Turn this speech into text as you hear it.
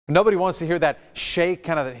Nobody wants to hear that shake,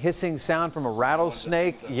 kind of the hissing sound from a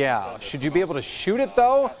rattlesnake. Yeah. Should you be able to shoot it,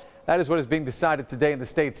 though? That is what is being decided today in the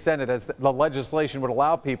state Senate, as the legislation would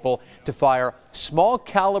allow people to fire small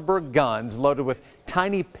caliber guns loaded with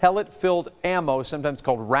tiny pellet-filled ammo, sometimes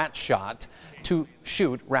called rat shot, to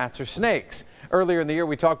shoot rats or snakes. Earlier in the year,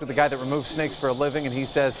 we talked with a guy that removes snakes for a living, and he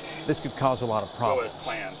says this could cause a lot of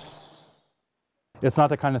problems. It's not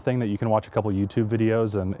the kind of thing that you can watch a couple YouTube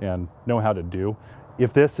videos and know how to do.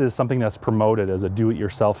 If this is something that's promoted as a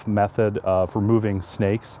do-it-yourself method of removing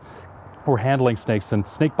snakes or handling snakes, then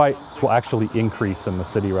snake bites will actually increase in the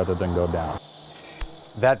city rather than go down.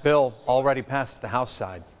 That bill already passed the House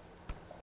side.